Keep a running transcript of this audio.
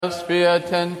us be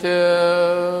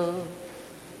attentive.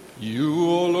 You,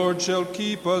 O Lord, shall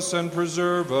keep us and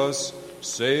preserve us.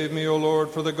 Save me, O Lord,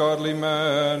 for the godly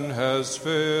man has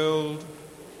failed.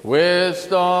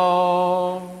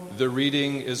 Wisdom. The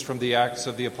reading is from the Acts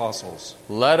of the Apostles.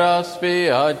 Let us be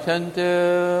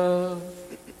attentive.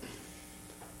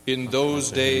 In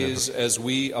those days, as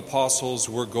we apostles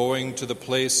were going to the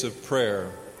place of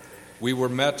prayer, we were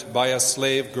met by a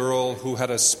slave girl who had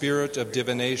a spirit of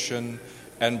divination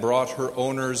and brought her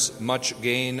owners much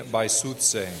gain by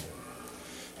soothsaying.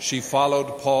 She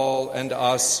followed Paul and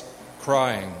us,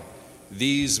 crying,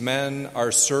 "These men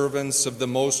are servants of the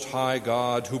Most High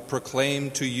God, who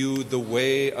proclaim to you the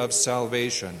way of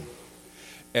salvation."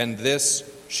 And this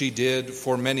she did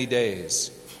for many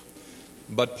days.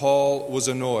 But Paul was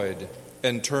annoyed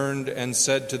and turned and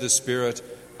said to the Spirit,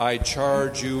 "I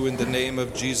charge you in the name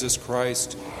of Jesus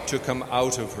Christ to come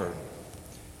out of her."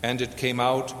 And it came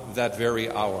out that very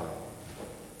hour.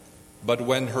 But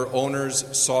when her owners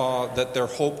saw that their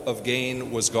hope of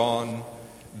gain was gone,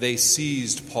 they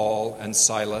seized Paul and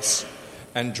Silas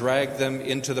and dragged them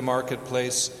into the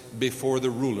marketplace before the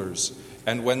rulers.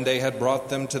 And when they had brought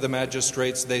them to the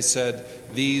magistrates, they said,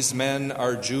 "These men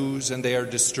are Jews, and they are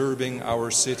disturbing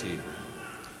our city.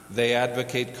 They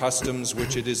advocate customs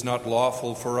which it is not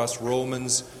lawful for us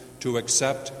Romans to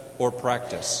accept or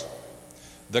practice."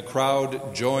 The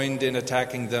crowd joined in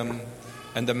attacking them,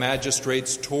 and the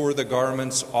magistrates tore the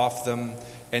garments off them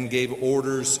and gave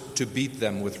orders to beat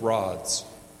them with rods.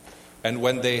 And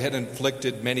when they had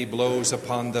inflicted many blows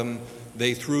upon them,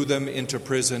 they threw them into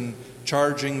prison,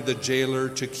 charging the jailer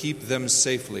to keep them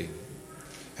safely.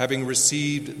 Having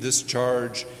received this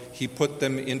charge, he put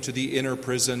them into the inner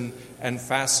prison and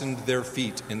fastened their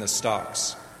feet in the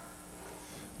stocks.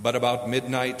 But about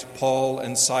midnight, Paul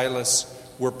and Silas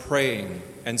were praying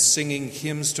and singing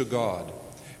hymns to God,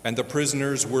 and the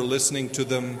prisoners were listening to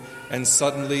them, and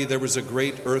suddenly there was a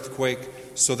great earthquake,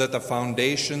 so that the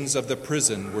foundations of the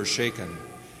prison were shaken.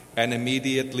 And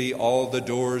immediately all the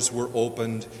doors were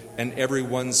opened, and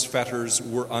everyone's fetters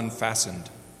were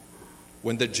unfastened.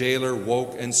 When the jailer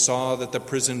woke and saw that the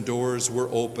prison doors were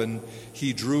open,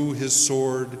 he drew his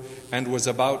sword and was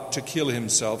about to kill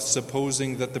himself,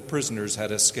 supposing that the prisoners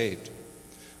had escaped.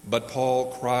 But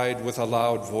Paul cried with a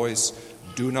loud voice,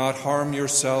 "Do not harm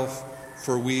yourself,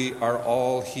 for we are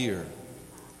all here."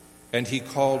 And he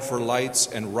called for lights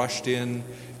and rushed in,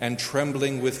 and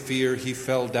trembling with fear, he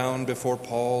fell down before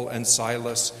Paul and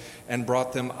Silas and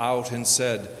brought them out and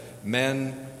said,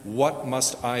 "Men, what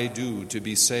must I do to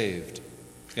be saved?"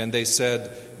 And they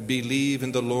said, "Believe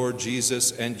in the Lord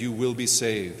Jesus, and you will be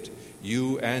saved,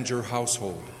 you and your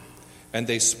household." And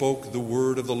they spoke the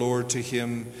word of the Lord to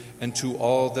him and to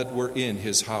all that were in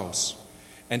his house.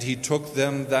 And he took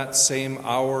them that same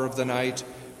hour of the night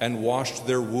and washed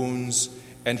their wounds,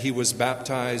 and he was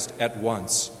baptized at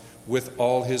once with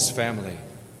all his family.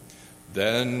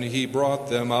 Then he brought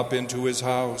them up into his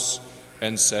house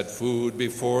and set food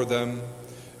before them,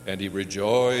 and he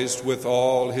rejoiced with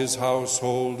all his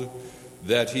household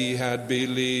that he had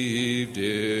believed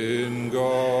in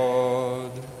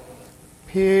God.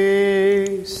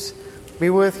 Peace be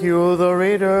with you, the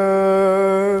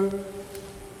reader.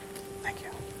 Thank you.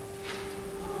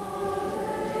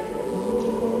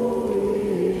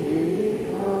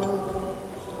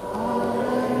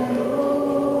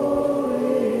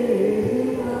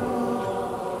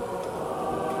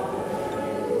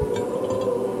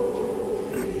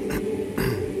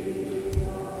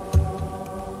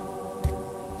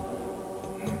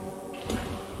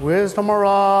 Wisdom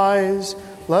arise.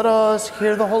 Let us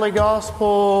hear the Holy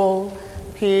Gospel.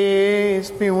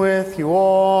 Peace be with you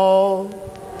all.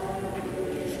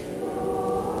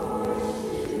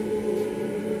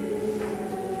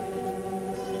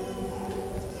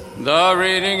 The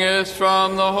reading is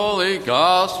from the Holy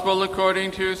Gospel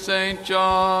according to St.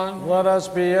 John. Let us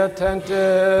be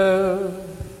attentive.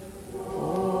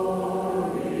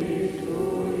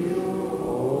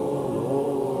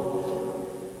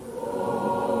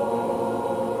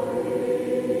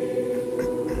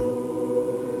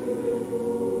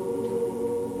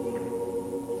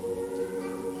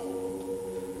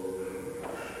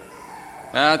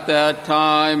 At that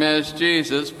time, as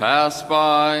Jesus passed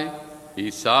by,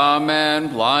 he saw a man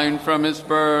blind from his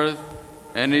birth,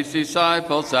 and his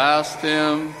disciples asked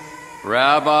him,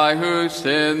 "Rabbi, who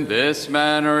sinned, this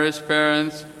man or his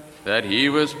parents, that he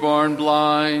was born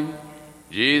blind?"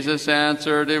 Jesus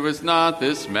answered, "It was not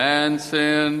this man's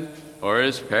sin or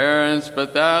his parents,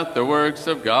 but that the works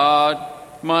of God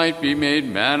might be made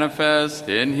manifest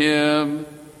in him.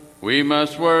 We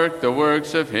must work the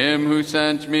works of him who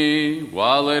sent me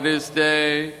while it is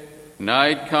day.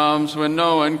 Night comes when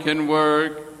no one can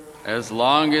work. As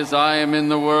long as I am in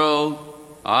the world,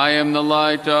 I am the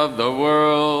light of the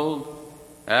world."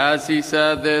 As he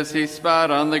said this, he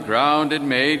spat on the ground and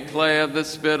made clay of the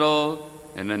spittle,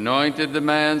 and anointed the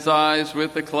man's eyes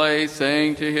with the clay,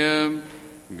 saying to him,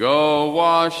 "Go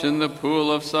wash in the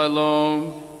pool of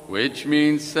Siloam," which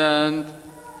means sent.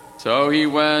 So he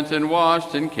went and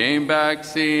washed and came back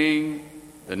seeing.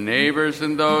 The neighbors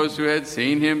and those who had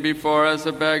seen him before as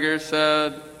a beggar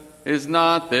said, "Is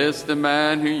not this the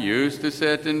man who used to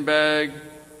sit and beg?"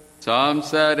 Some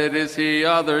said, "It is he."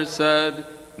 Others said,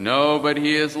 "No, but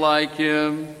he is like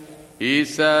him." He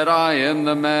said, "I am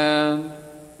the man."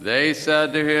 They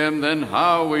said to him, "Then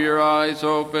how were your eyes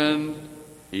opened?"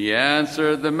 He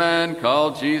answered, "The man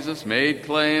called Jesus made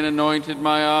clay and anointed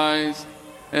my eyes,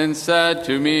 and said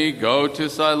to me, 'Go to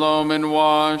Siloam and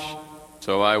wash.'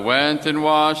 So I went and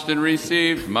washed and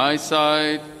received my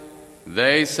sight."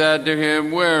 They said to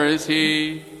him, "Where is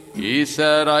he?" He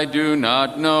said, "I do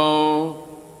not know."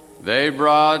 They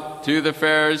brought to the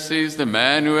Pharisees the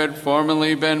man who had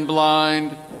formerly been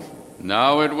blind.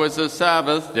 Now it was a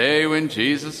Sabbath day when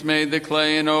Jesus made the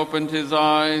clay and opened his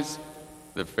eyes.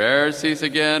 The Pharisees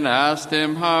again asked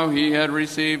him how he had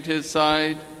received his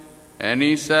sight. And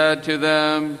he said to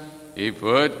them, "He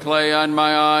put clay on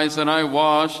my eyes, and I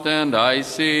washed, and I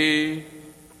see."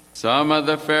 Some of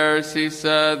the Pharisees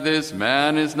said, "This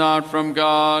man is not from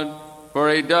God, for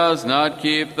he does not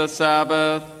keep the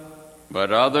Sabbath."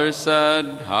 But others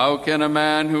said, "How can a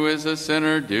man who is a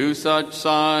sinner do such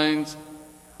signs?"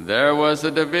 There was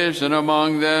a division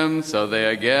among them, so they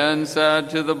again said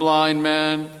to the blind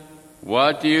man,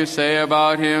 "What do you say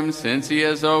about him, since he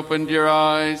has opened your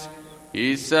eyes?"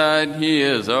 He said, "He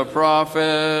is a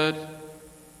prophet."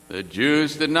 The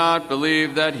Jews did not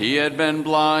believe that he had been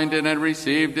blind and had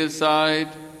received his sight,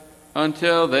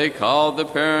 until they called the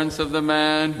parents of the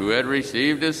man who had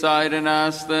received his sight and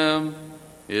asked them,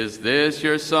 "Is this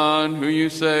your son, who you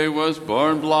say was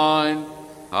born blind?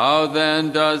 How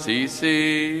then does he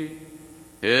see?"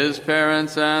 His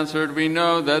parents answered, "We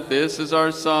know that this is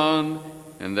our son,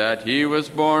 and that he was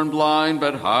born blind,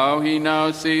 but how he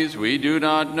now sees we do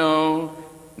not know,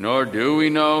 nor do we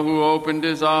know who opened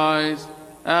his eyes.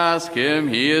 Ask him,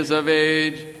 he is of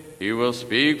age, he will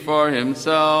speak for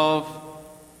himself."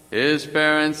 His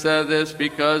parents said this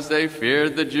because they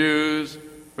feared the Jews,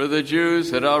 for the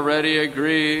Jews had already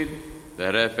agreed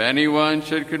that if anyone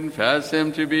should confess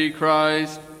him to be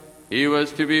Christ, he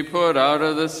was to be put out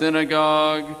of the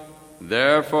synagogue.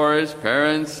 Therefore his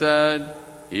parents said,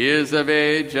 "He is of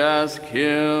age, ask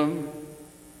him."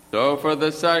 So for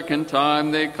the second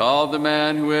time they called the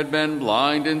man who had been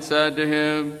blind and said to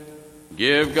him,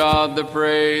 "Give God the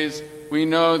praise. We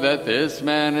know that this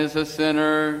man is a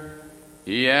sinner."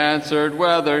 He answered,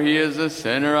 "Whether he is a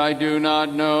sinner I do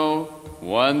not know.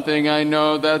 One thing I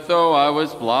know, that though I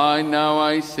was blind, now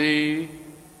I see."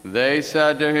 They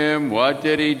said to him, "What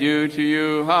did he do to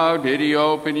you? How did he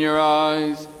open your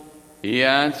eyes?" He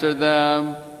answered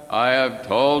them, "I have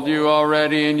told you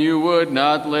already, and you would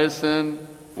not listen.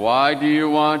 Why do you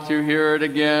want to hear it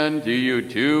again? Do you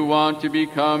too want to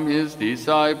become his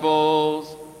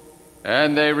disciples?"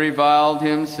 And they reviled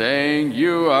him, saying,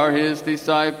 "You are his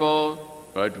disciple,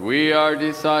 but we are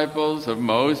disciples of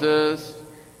Moses.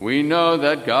 We know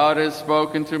that God has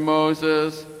spoken to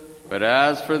Moses, but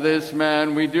as for this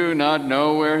man, we do not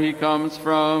know where he comes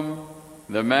from."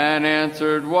 The man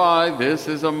answered, "Why, this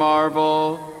is a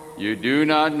marvel. You do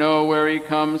not know where he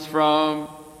comes from,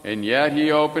 and yet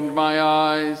he opened my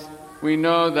eyes. We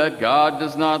know that God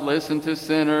does not listen to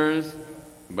sinners,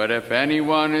 but if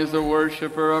anyone is a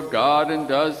worshiper of God and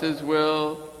does his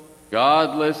will,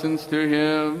 God listens to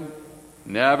him.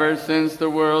 Never since the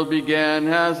world began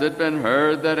has it been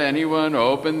heard that anyone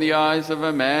opened the eyes of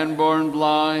a man born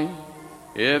blind.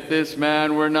 If this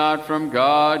man were not from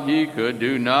God, he could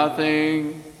do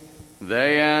nothing."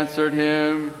 They answered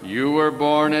him, "You were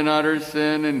born in utter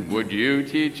sin, and would you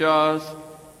teach us?"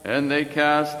 And they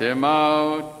cast him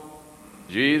out.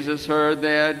 Jesus heard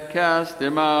they had cast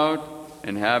him out,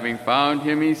 and having found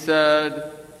him, he said,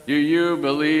 "Do you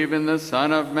believe in the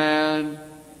Son of Man?"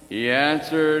 He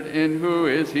answered, "In who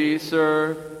is he,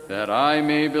 sir, that I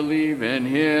may believe in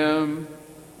him?"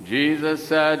 Jesus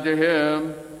said to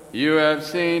him, "You have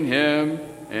seen him,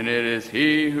 and it is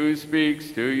he who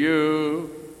speaks to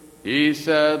you." He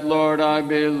said, "Lord, I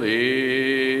believe."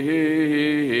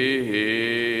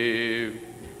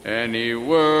 And he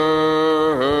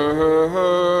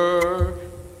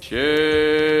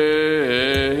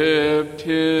worshipped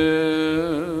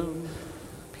him.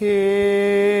 Peace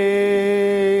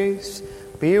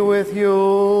be with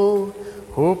you.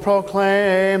 Who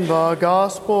proclaim the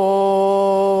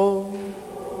gospel.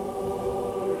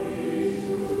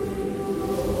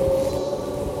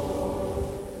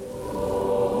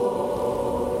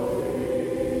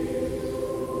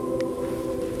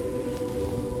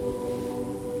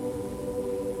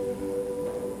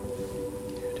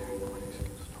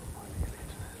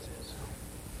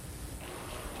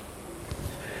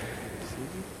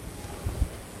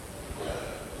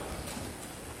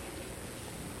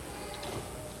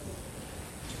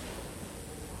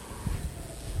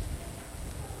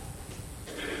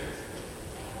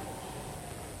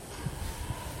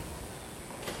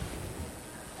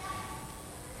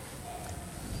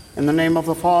 In the name of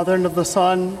the Father, and of the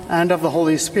Son, and of the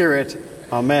Holy Spirit.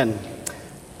 Amen.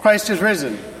 Christ is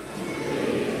risen.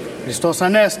 Christos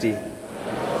anesti.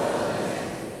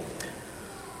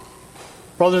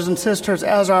 Brothers and sisters,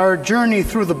 as our journey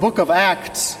through the book of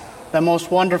Acts, the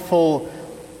most wonderful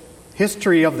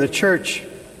history of the church,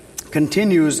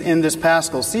 continues in this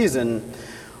Paschal season,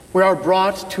 we are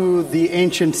brought to the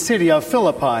ancient city of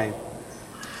Philippi.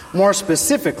 More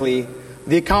specifically,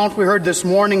 the account we heard this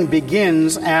morning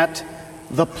begins at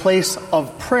the place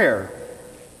of prayer,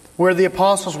 where the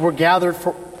apostles were gathered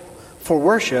for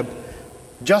worship,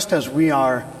 just as we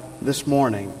are this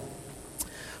morning.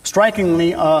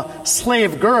 Strikingly, a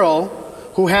slave girl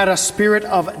who had a spirit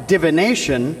of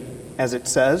divination, as it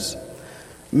says,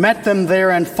 met them there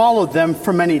and followed them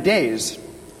for many days,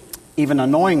 even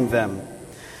annoying them.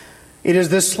 It is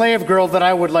this slave girl that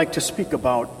I would like to speak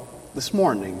about this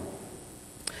morning.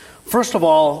 First of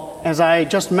all, as I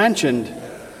just mentioned,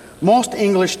 most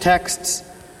English texts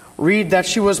read that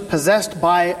she was possessed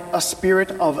by a spirit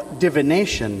of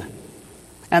divination,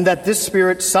 and that this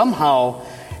spirit somehow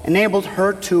enabled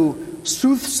her to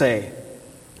soothsay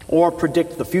or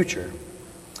predict the future.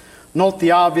 Note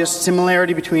the obvious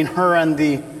similarity between her and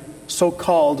the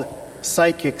so-called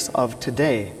psychics of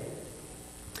today.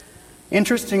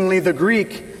 Interestingly, the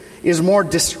Greek is more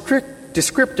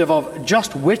descriptive of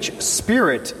just which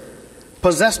spirit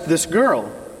possessed this girl,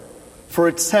 for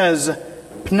it says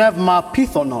pneuma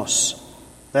pythonos,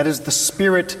 that is the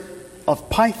spirit of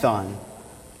Python.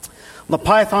 The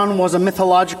python was a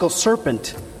mythological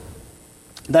serpent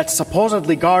that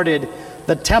supposedly guarded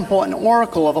the temple and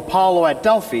oracle of Apollo at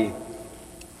Delphi.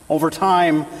 Over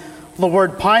time, the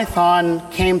word python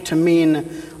came to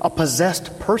mean a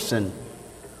possessed person,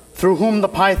 through whom the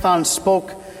python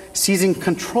spoke, seizing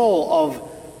control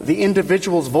of the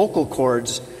individual's vocal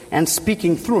cords and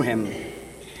speaking through him,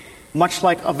 much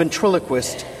like a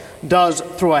ventriloquist does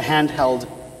through a handheld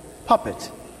puppet.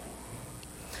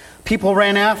 People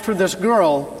ran after this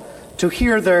girl to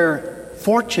hear their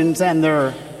fortunes and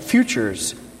their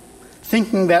futures,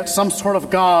 thinking that some sort of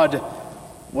God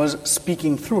was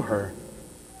speaking through her.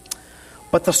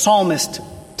 But the psalmist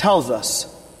tells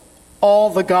us, all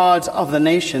the gods of the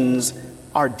nations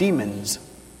are demons.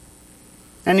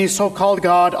 Any so-called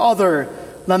God other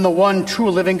than the one true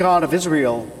living God of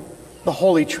Israel, the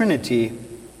Holy Trinity,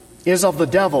 is of the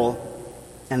devil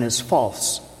and is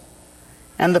false.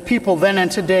 And the people then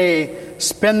and today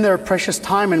spend their precious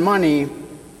time and money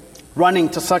running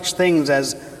to such things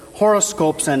as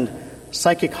horoscopes and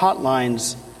psychic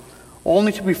hotlines,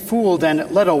 only to be fooled and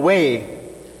led away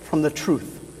from the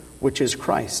truth, which is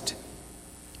Christ.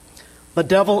 The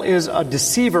devil is a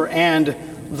deceiver and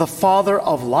the father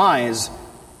of lies,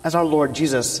 as our Lord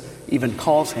Jesus even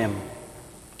calls him.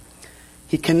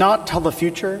 He cannot tell the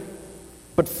future,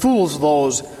 but fools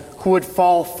those who would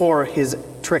fall for his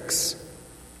tricks.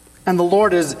 And the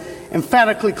Lord is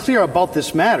emphatically clear about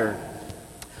this matter.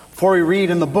 For we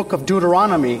read in the book of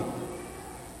Deuteronomy,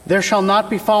 "There shall not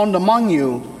be found among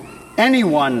you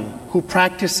anyone who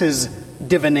practices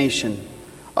divination,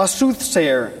 a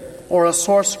soothsayer or a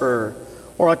sorcerer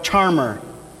or a charmer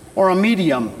or a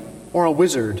medium or a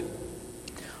wizard.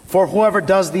 For whoever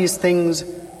does these things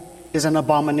is an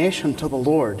abomination to the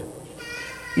Lord.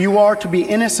 You are to be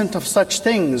innocent of such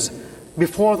things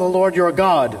before the Lord your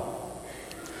God.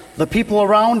 The people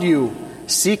around you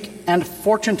seek and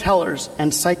fortune tellers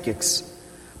and psychics.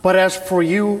 But as for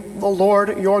you, the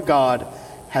Lord your God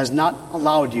has not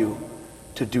allowed you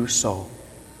to do so.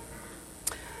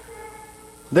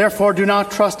 Therefore, do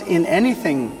not trust in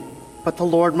anything but the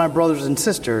Lord, my brothers and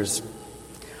sisters.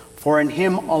 For in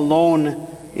him alone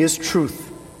is truth.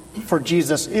 For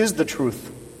Jesus is the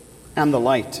truth and the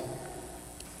light.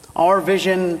 Our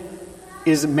vision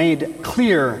is made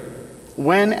clear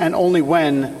when and only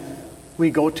when we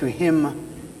go to him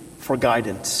for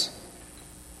guidance.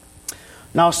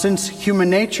 Now, since human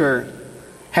nature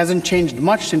hasn't changed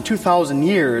much in 2,000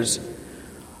 years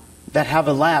that have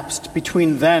elapsed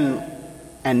between then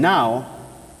and now,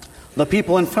 The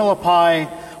people in Philippi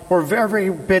were very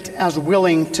bit as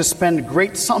willing to spend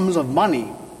great sums of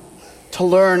money to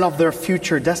learn of their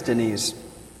future destinies.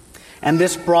 And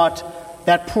this brought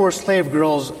that poor slave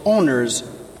girl's owners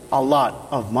a lot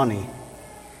of money.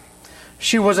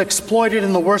 She was exploited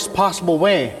in the worst possible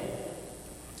way,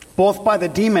 both by the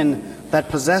demon that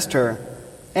possessed her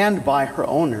and by her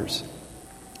owners.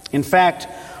 In fact,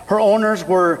 her owners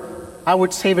were, I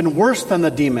would say, even worse than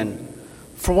the demon.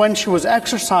 For when she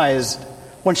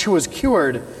was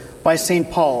cured by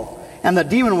St. Paul, and the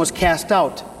demon was cast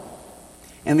out,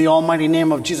 in the almighty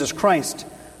name of Jesus Christ,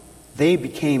 they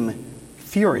became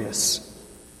furious.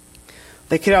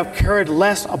 They could have cared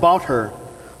less about her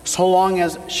so long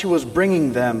as she was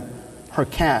bringing them her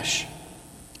cash.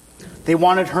 They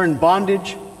wanted her in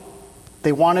bondage.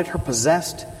 They wanted her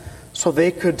possessed so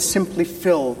they could simply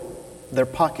fill their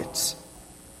pockets.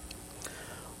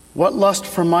 What lust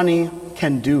for money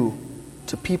can do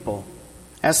to people.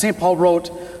 As St. Paul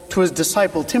wrote to his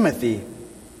disciple Timothy,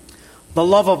 the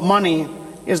love of money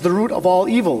is the root of all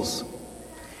evils.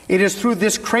 It is through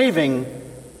this craving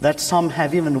that some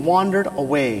have even wandered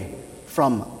away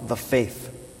from the faith.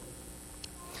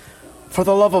 For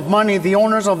the love of money, the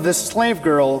owners of this slave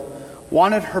girl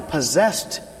wanted her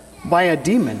possessed by a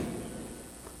demon.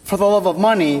 For the love of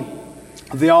money,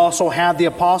 they also had the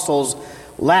apostles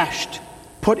lashed,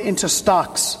 put into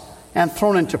stocks, and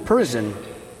thrown into prison.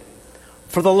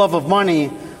 For the love of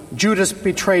money, Judas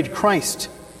betrayed Christ,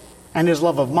 and his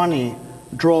love of money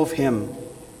drove him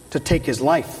to take his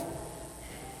life.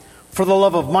 For the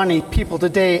love of money, people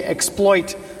today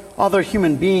exploit other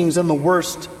human beings in the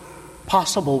worst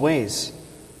possible ways.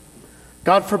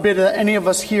 God forbid that any of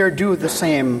us here do the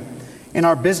same in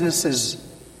our businesses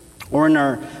or in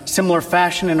our similar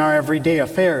fashion in our everyday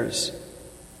affairs.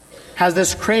 Has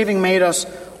this craving made us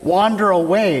wander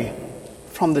away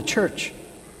from the church?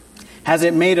 Has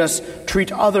it made us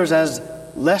treat others as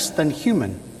less than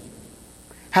human?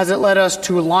 Has it led us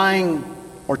to lying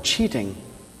or cheating?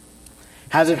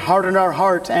 Has it hardened our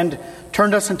heart and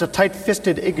turned us into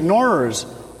tight-fisted ignorers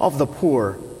of the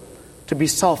poor, to be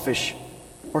selfish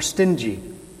or stingy?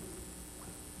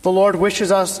 The Lord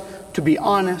wishes us to be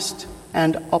honest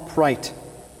and upright,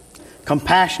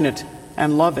 compassionate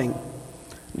and loving,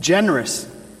 generous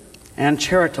and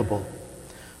charitable,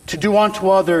 to do unto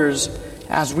others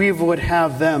as we would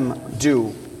have them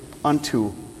do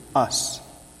unto us.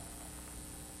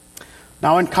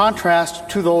 Now, in contrast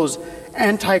to those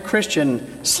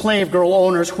anti-Christian slave girl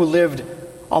owners who lived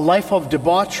a life of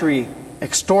debauchery,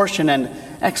 extortion, and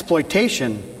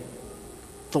exploitation,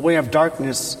 the way of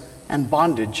darkness and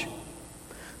bondage,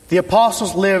 the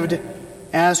apostles lived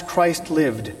as Christ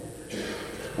lived,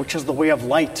 which is the way of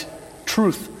light,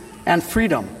 truth, and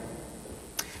freedom.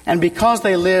 And because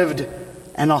they lived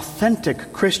an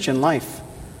authentic Christian life,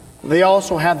 they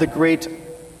also had the great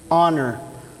honor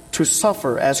to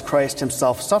suffer as Christ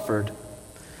himself suffered,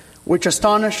 which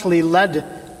astonishingly led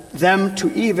them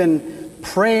to even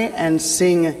pray and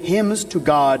sing hymns to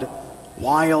God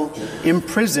while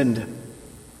imprisoned.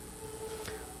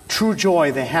 True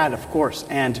joy they had, of course,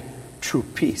 and true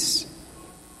peace.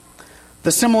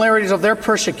 The similarities of their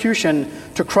persecution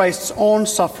to Christ's own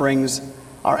sufferings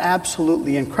are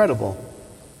absolutely incredible.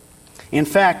 In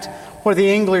fact, where the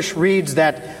English reads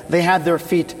that they had their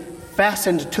feet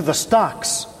fastened to the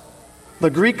stocks, the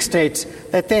Greek states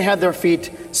that they had their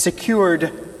feet secured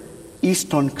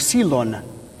iston xylon,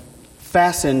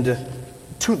 fastened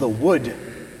to the wood.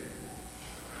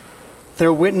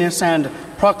 Their witness and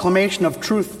proclamation of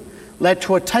truth led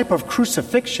to a type of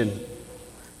crucifixion,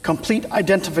 complete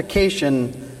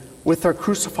identification with our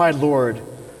crucified Lord,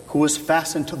 who was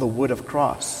fastened to the wood of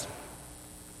cross.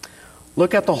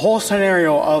 Look at the whole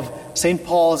scenario of St.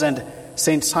 Paul's and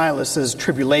St. Silas's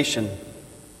tribulation.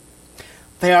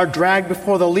 They are dragged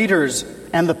before the leaders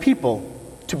and the people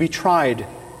to be tried.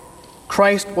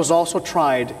 Christ was also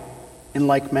tried in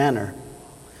like manner.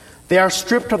 They are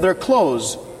stripped of their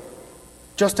clothes,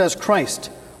 just as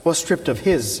Christ was stripped of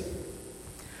his.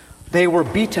 They were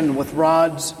beaten with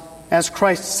rods, as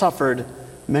Christ suffered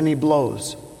many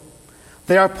blows.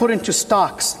 They are put into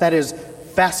stocks, that is,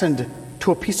 fastened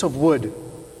to a piece of wood,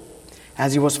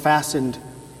 as he was fastened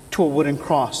to a wooden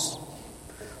cross.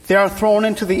 They are thrown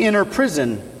into the inner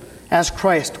prison, as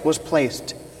Christ was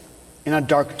placed in a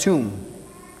dark tomb.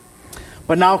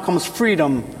 But now comes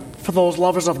freedom for those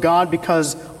lovers of God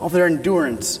because of their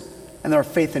endurance and their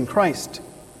faith in Christ.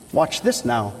 Watch this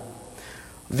now.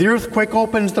 The earthquake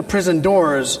opens the prison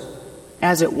doors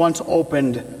as it once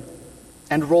opened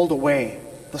and rolled away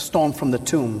the stone from the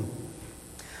tomb.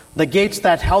 The gates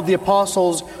that held the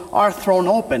apostles are thrown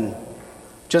open,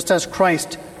 just as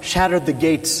Christ shattered the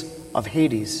gates of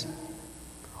Hades.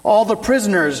 All the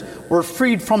prisoners were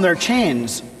freed from their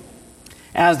chains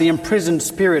as the imprisoned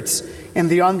spirits in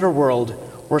the underworld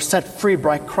were set free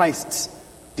by Christ's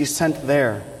descent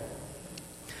there.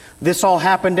 This all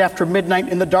happened after midnight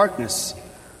in the darkness,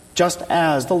 just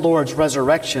as the Lord's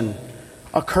resurrection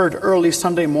occurred early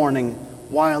Sunday morning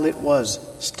while it was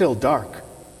still dark.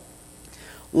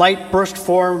 Light burst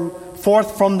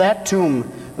forth from that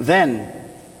tomb then,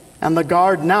 and the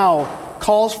guard now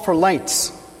calls for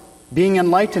lights, being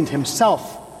enlightened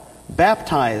himself,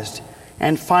 baptized,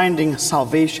 and finding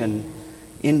salvation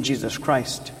in Jesus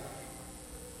Christ.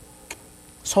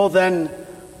 So then,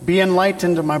 be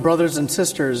enlightened, my brothers and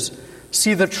sisters.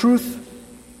 See the truth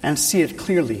and see it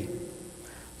clearly.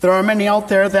 There are many out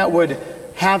there that would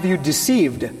have you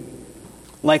deceived,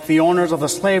 like the owners of the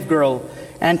slave girl,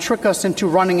 and trick us into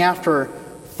running after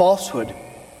falsehood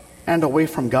and away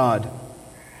from God.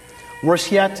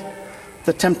 Worse yet,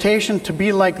 the temptation to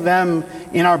be like them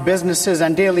in our businesses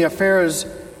and daily affairs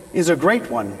is a great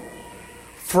one.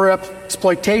 For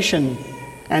exploitation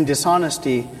and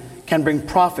dishonesty can bring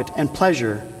profit and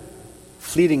pleasure,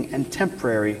 fleeting and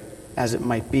temporary as it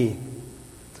might be.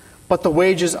 But the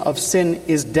wages of sin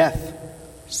is death,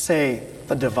 say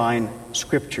the divine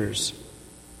scriptures.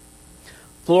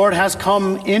 The Lord has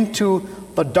come into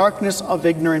the darkness of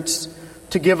ignorance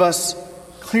to give us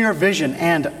clear vision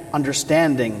and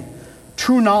understanding,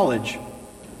 true knowledge,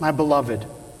 my beloved,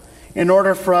 in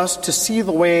order for us to see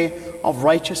the way of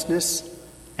righteousness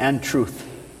and truth.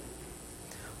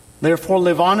 Therefore,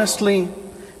 live honestly,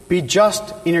 be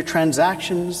just in your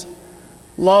transactions,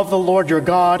 love the Lord your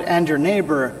God and your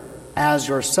neighbor as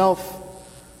yourself,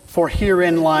 for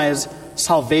herein lies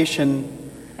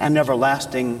salvation and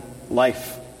everlasting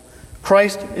life.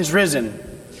 Christ is risen.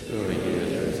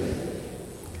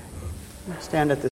 Stand at this